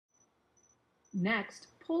Next,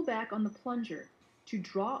 pull back on the plunger to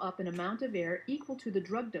draw up an amount of air equal to the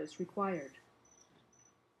drug dose required.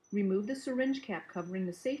 Remove the syringe cap covering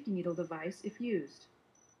the safety needle device if used.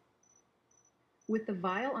 With the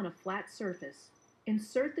vial on a flat surface,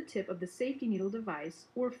 insert the tip of the safety needle device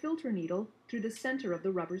or filter needle through the center of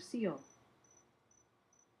the rubber seal.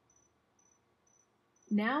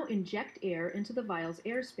 Now inject air into the vial's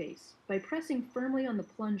airspace by pressing firmly on the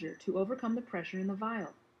plunger to overcome the pressure in the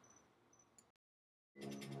vial.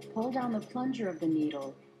 Pull down the plunger of the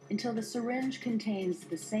needle until the syringe contains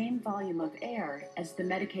the same volume of air as the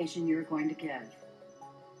medication you're going to give.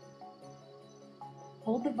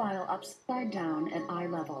 Hold the vial upside down at eye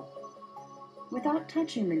level. Without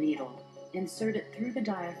touching the needle, insert it through the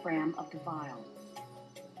diaphragm of the vial.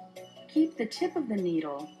 Keep the tip of the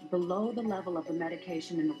needle below the level of the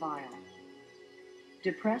medication in the vial.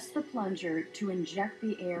 Depress the plunger to inject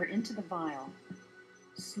the air into the vial.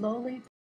 Slowly